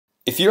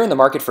If you're in the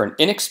market for an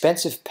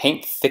inexpensive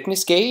paint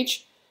thickness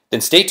gauge,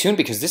 then stay tuned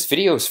because this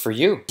video is for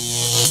you.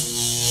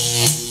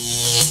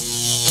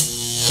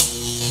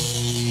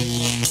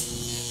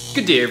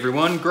 Good day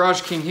everyone,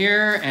 GarageKing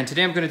here, and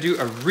today I'm going to do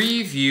a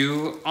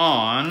review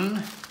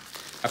on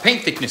a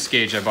paint thickness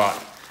gauge I bought.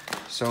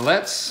 So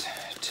let's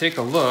take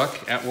a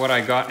look at what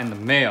I got in the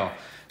mail.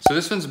 So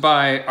this one's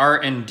by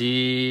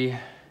R&D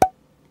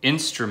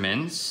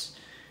Instruments.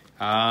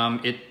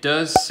 It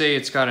does say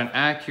it's got an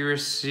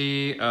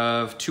accuracy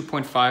of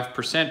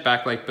 2.5%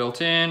 backlight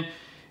built in,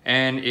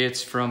 and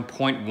it's from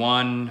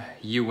 0.1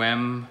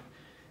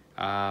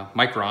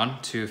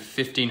 micron to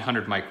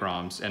 1500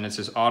 microns, and it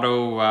says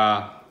auto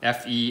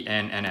FE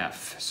and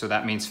NF. So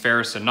that means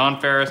ferrous and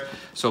non-ferrous,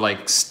 so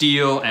like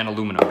steel and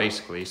aluminum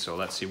basically. So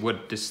let's see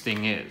what this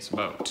thing is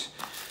about.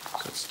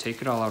 So let's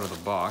take it all out of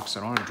the box. I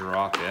don't want to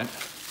drop it.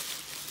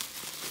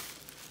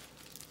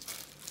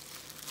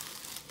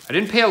 I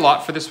didn't pay a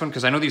lot for this one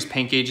because I know these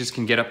paint gauges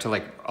can get up to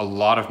like a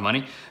lot of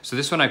money. So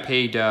this one I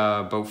paid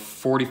about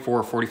 $44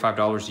 or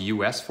 $45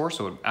 US for,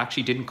 so it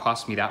actually didn't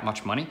cost me that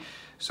much money.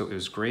 So it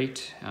was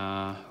great. Oh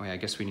yeah, I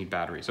guess we need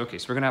batteries. Okay,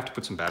 so we're gonna have to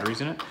put some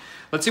batteries in it.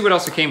 Let's see what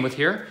else it came with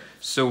here.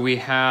 So we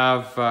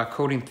have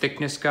coating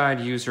thickness guide,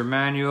 user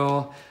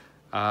manual,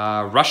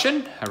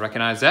 Russian, I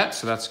recognize that,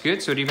 so that's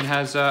good. So it even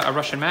has a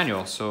Russian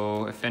manual.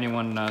 So if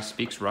anyone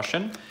speaks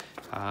Russian,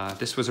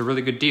 this was a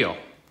really good deal.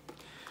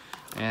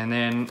 And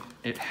then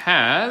it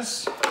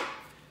has,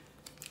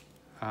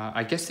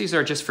 I guess these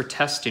are just for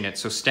testing it.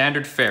 So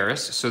standard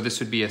ferrous, so this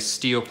would be a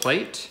steel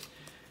plate.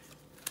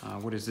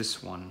 What is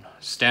this one?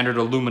 Standard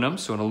aluminum,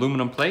 so an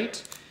aluminum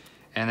plate.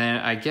 And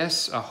then I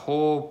guess a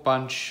whole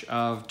bunch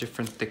of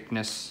different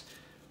thickness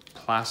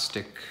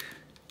plastic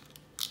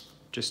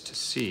just to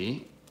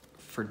see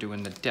for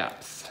doing the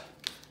depth.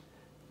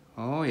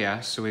 Oh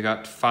yeah, so we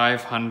got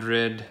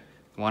 500,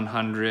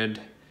 100,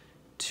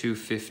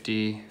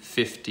 250,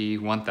 50,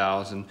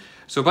 1000.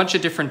 So a bunch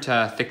of different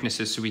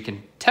thicknesses so we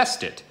can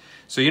test it.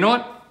 So you know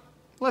what?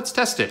 Let's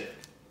test it.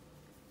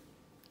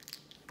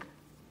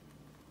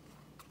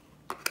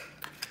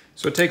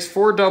 So it takes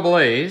 4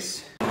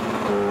 AA's.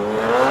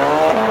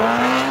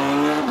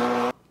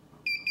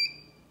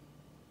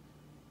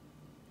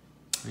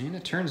 And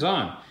it turns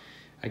on.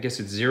 I guess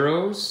it's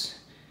zeros.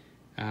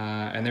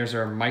 And there's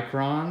our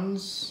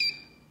microns,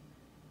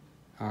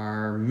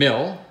 our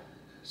mil.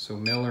 So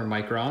mil or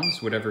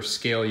microns, whatever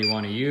scale you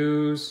want to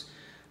use.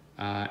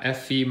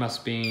 FE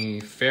must be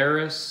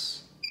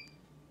ferrous.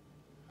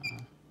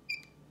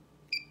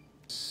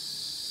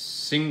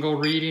 Single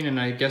reading and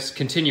I guess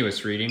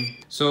continuous reading.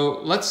 So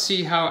let's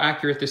see how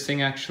accurate this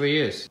thing actually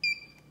is.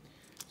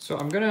 So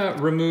I'm gonna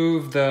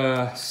remove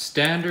the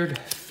standard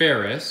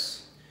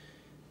ferrous,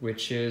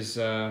 which is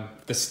the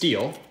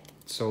steel.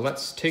 So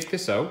let's take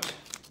this out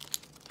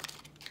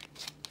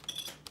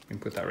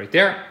and put that right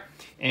there.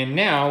 And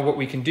now what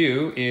we can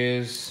do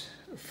is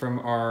from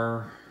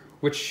our,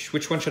 which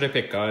one should I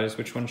pick, guys?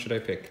 Which one should I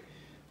pick?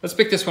 Let's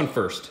pick this one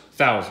first,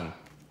 1000.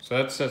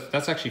 So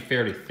that's actually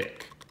fairly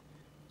thick.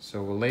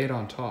 So we'll lay it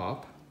on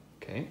top,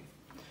 okay.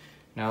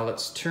 Now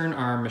let's turn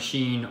our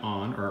machine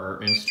on, or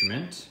our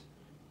instrument.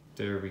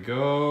 There we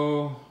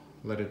go,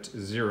 let it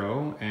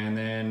 0, and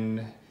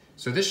then,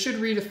 so this should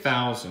read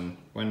 1000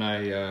 when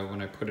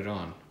I put it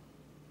on.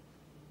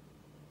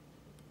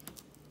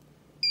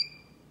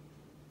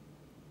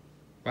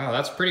 Wow,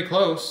 that's pretty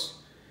close.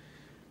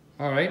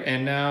 All right,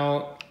 and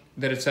now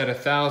that it's at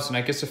 1000,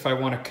 I guess if I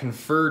want to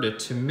convert it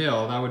to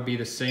mil, that would be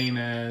the same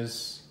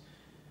as,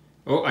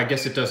 oh, I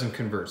guess it doesn't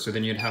convert. So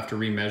then you'd have to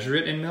remeasure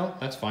it in mil,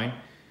 that's fine.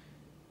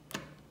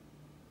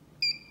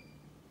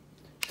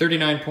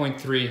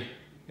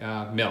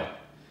 39.3 mil.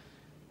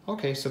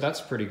 Okay, so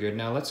that's pretty good.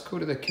 Now let's go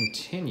to the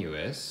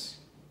continuous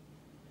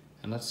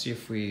and let's see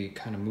if we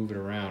kind of move it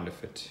around.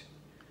 If it,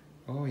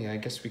 oh yeah, I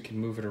guess we can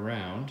move it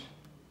around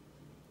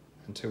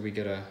until we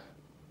get a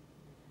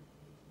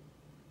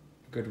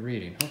good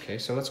reading. Okay,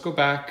 so let's go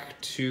back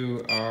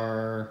to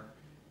our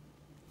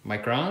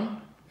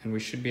micron and we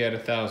should be at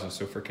 1000.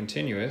 So for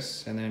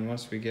continuous, and then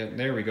once we get,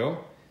 there we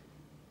go.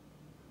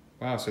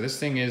 Wow, so this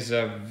thing is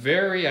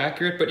very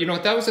accurate, but you know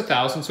what, that was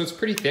 1000, so it's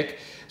pretty thick.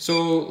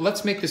 So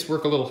let's make this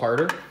work a little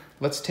harder.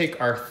 Let's take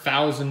our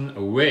 1000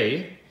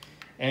 away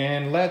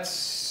and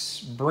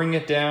let's bring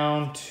it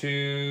down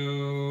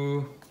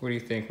to, what do you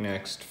think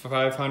next?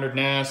 500,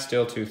 nah,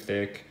 still too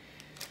thick.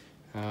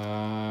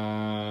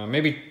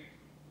 Maybe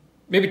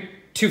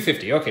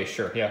 250. Okay,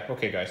 sure. Yeah.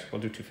 Okay, guys, we'll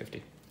do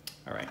 250.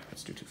 All right,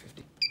 let's do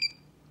 250.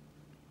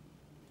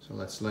 So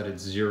let's let it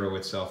 0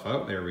 itself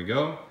out. There we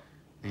go.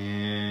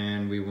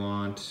 And we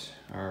want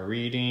our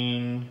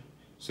reading.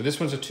 So this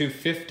one's a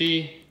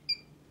 250.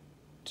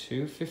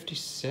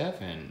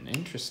 257.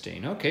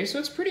 Interesting. Okay, so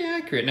it's pretty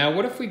accurate. Now,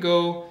 what if we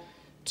go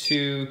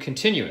to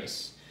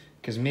continuous?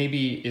 Because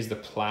maybe is the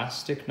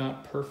plastic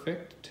not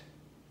perfect?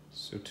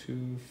 So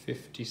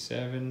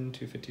 257,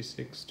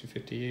 256,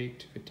 258,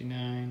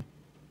 259.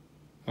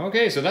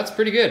 Okay, so that's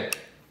pretty good.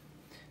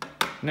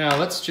 Now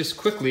let's just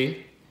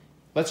quickly,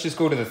 let's just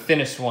go to the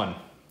thinnest one.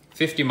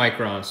 50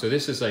 microns. So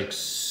this is like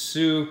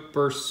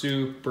super,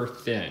 super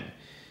thin.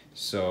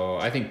 So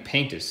I think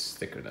paint is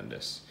thicker than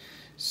this.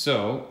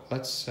 So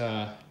let's,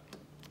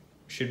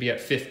 should be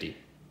at 50.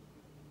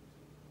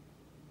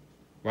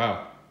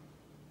 Wow,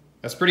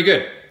 that's pretty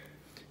good.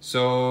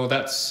 So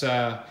that's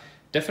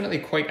definitely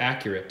quite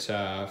accurate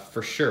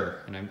for sure.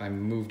 And I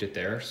moved it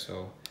there,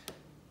 so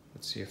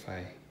let's see if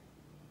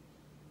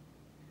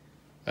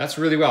that's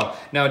really well.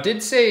 Now it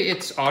did say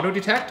it's auto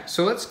detect,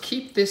 so let's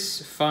keep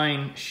this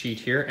fine sheet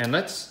here and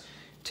let's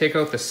take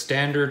out the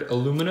standard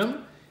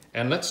aluminum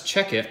and let's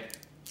check it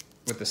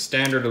with the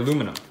standard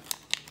aluminum.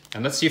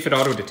 And let's see if it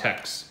auto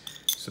detects.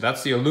 So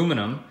that's the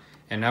aluminum,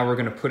 and now we're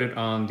gonna put it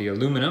on the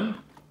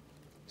aluminum.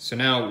 So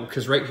now,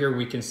 because right here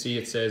we can see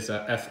it says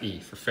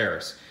FE for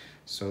ferrous.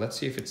 So let's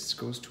see if it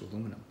goes to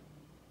aluminum.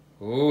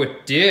 Oh,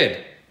 it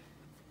did.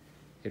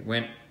 It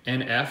went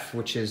NF,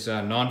 which is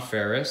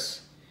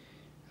non-ferrous.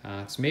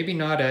 It's maybe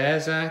not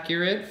as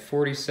accurate,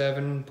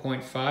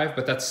 47.5,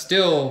 but that's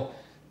still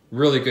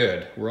really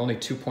good. We're only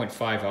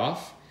 2.5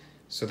 off,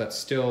 so that's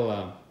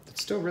still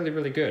really,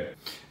 really good.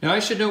 Now I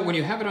should note, when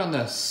you have it on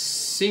the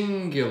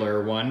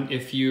singular one,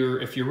 if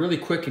you're really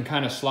quick and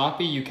kind of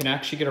sloppy, you can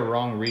actually get a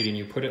wrong reading.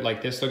 You put it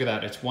like this, look at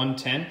that, it's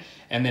 110,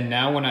 and then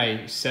now when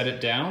I set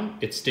it down,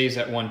 it stays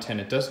at 110,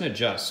 it doesn't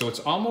adjust. So it's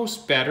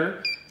almost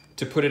better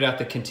to put it at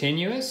the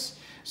continuous.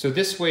 So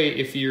this way,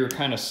 if you're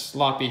kind of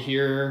sloppy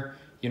here,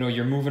 you know,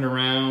 you're moving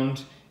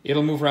around,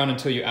 it'll move around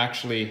until you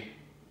actually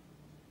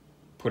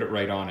put it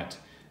right on it.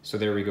 So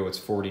there we go, it's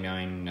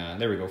 49,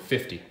 there we go,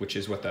 50, which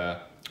is what the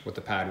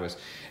pad was.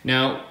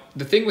 Now,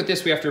 the thing with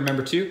this we have to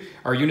remember too,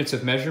 our units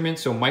of measurement,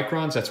 so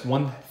microns, that's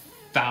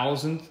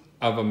 1,000th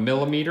of a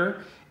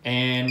millimeter,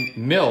 and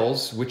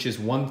mils, which is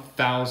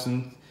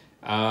 1,000th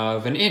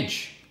of an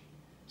inch.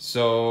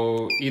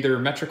 So either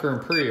metric or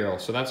imperial,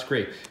 so that's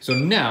great. So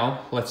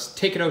now, let's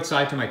take it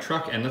outside to my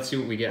truck and let's see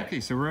what we get. Okay,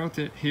 so we're out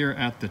here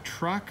at the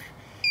truck,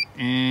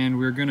 and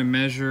we're gonna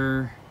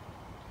measure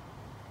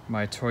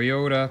my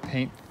Toyota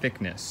paint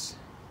thickness.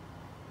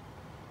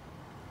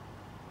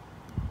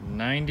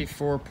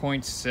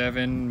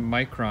 94.7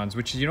 microns,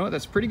 which is, you know what,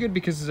 that's pretty good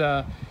because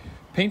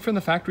paint from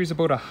the factory is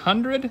about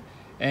 100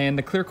 and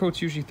the clear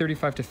coat's usually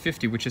 35 to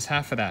 50, which is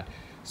half of that.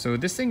 So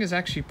this thing is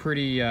actually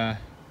pretty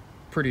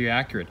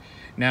accurate.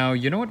 Now,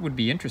 you know what would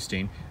be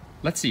interesting?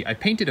 Let's see, I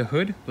painted a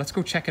hood. Let's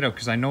go check it out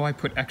because I know I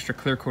put extra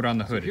clear coat on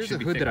the hood. So here's the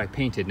hood that I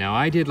painted. Now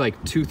I did like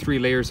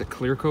 2-3 layers of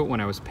clear coat when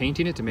I was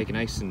painting it to make it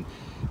nice and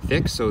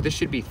thick. So this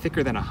should be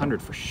thicker than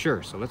 100 for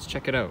sure. So let's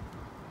check it out.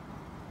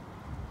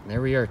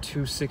 There we are,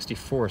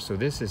 264. So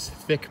this is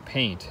thick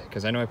paint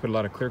because I know I put a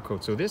lot of clear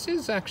coat. So this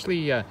is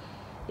actually,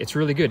 it's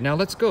really good. Now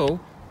let's go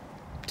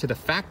to the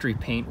factory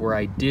paint where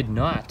I did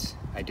not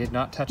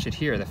touch it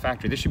here, the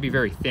factory. This should be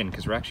very thin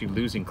because we're actually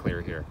losing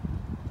clear here.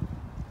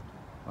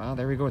 Well,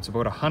 there we go, it's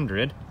about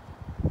 100.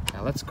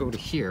 Now let's go to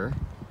here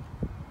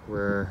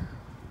where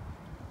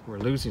we're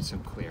losing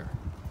some clear.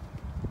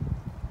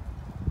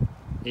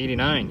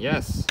 89,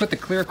 yes. Put the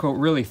clear coat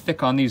really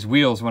thick on these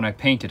wheels when I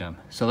painted them.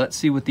 So let's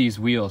see what these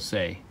wheels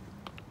say.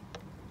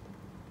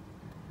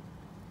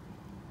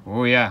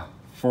 Oh yeah,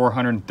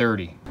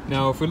 430.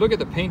 Now if we look at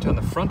the paint on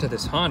the front of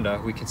this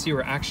Honda, we can see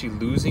we're actually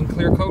losing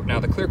clear coat. Now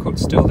the clear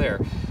coat's still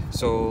there.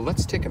 So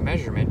let's take a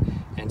measurement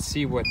and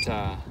see what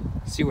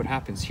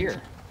happens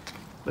here.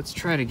 Let's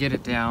try to get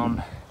it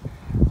down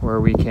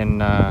where we can,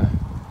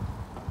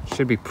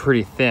 should be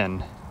pretty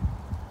thin.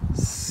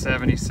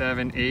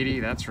 77, 80,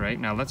 that's right.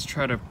 Now let's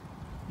try to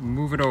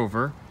move it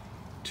over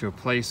to a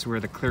place where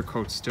the clear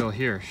coat's still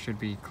here. Should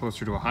be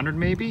closer to 100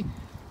 maybe.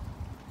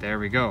 There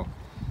we go.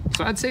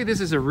 So I'd say this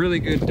is a really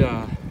good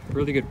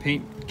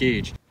paint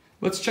gauge.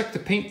 Let's check the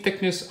paint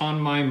thickness on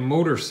my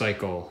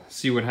motorcycle,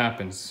 see what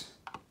happens.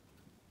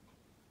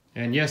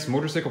 And yes,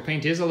 motorcycle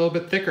paint is a little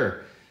bit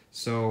thicker.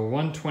 So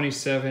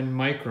 127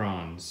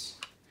 microns.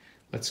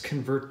 Let's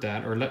convert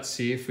that, or let's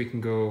see if we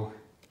can go,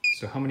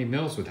 so how many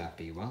mils would that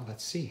be? Well,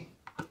 let's see.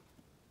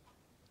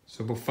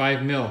 So about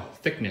 5 mil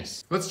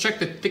thickness. Let's check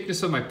the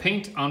thickness of my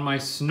paint on my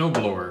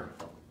snowblower.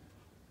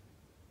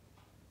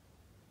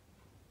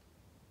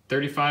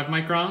 35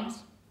 microns.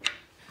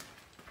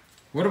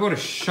 What about a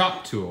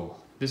shop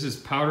tool? This is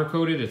powder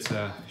coated, it's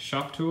a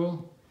shop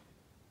tool.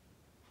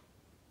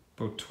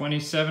 About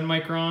 27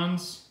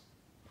 microns.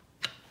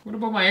 What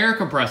about my air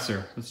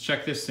compressor? Let's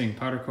check this thing,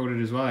 powder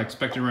coated as well. I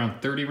expected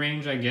around 30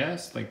 range, I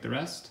guess, like the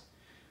rest.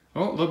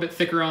 Oh, a little bit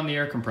thicker on the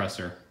air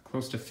compressor,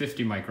 close to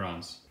 50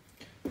 microns.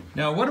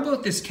 Now, what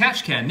about this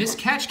catch can? This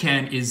catch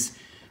can is,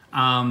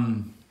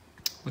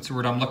 what's the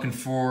word I'm looking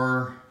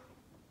for?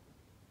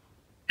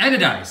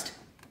 Anodized.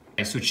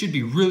 So it should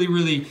be really,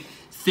 really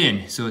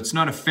thin. So it's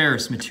not a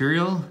ferrous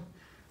material.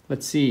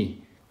 Let's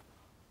see.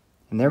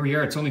 And there we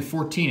are, it's only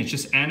 14, it's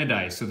just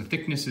anodized. So the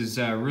thickness is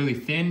really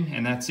thin,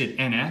 and that's it,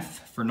 NF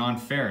for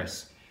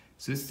non-ferrous.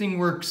 So this thing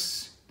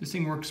works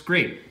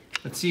great.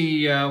 Let's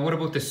see, what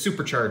about the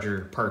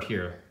supercharger part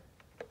here?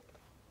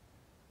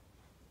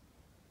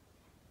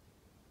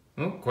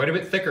 Oh, quite a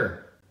bit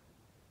thicker.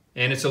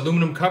 And it's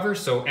aluminum cover,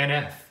 so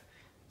NF.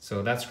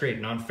 So that's great,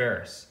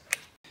 non-ferrous.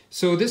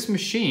 So this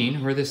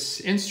machine, or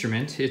this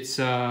instrument, it's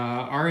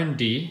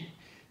R&D.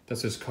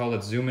 That's what it's called.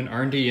 It's Zoom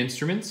R&D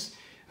Instruments.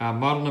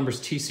 Model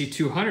number's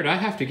TC200. I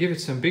have to give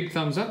it some big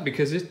thumbs up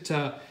because it,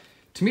 to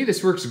me,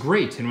 this works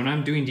great. And when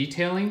I'm doing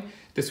detailing,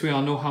 this way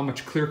I'll know how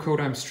much clear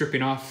coat I'm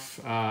stripping off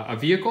a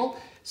vehicle.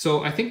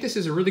 So I think this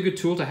is a really good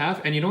tool to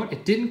have. And you know what?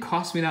 It didn't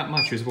cost me that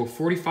much. It was about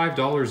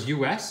 $45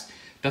 US.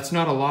 That's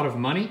not a lot of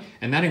money.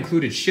 And that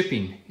included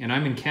shipping. And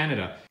I'm in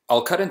Canada.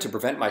 I'll cut in to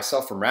prevent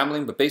myself from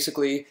rambling, but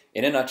basically,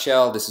 in a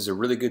nutshell, this is a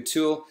really good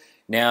tool.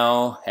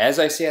 Now, as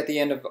I say at the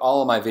end of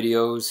all of my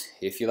videos,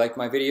 if you like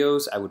my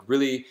videos, I would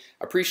really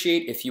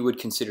appreciate if you would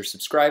consider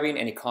subscribing.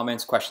 Any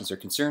comments, questions, or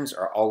concerns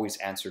are always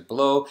answered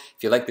below.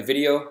 If you like the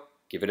video,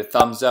 give it a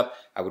thumbs up.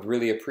 I would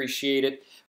really appreciate it.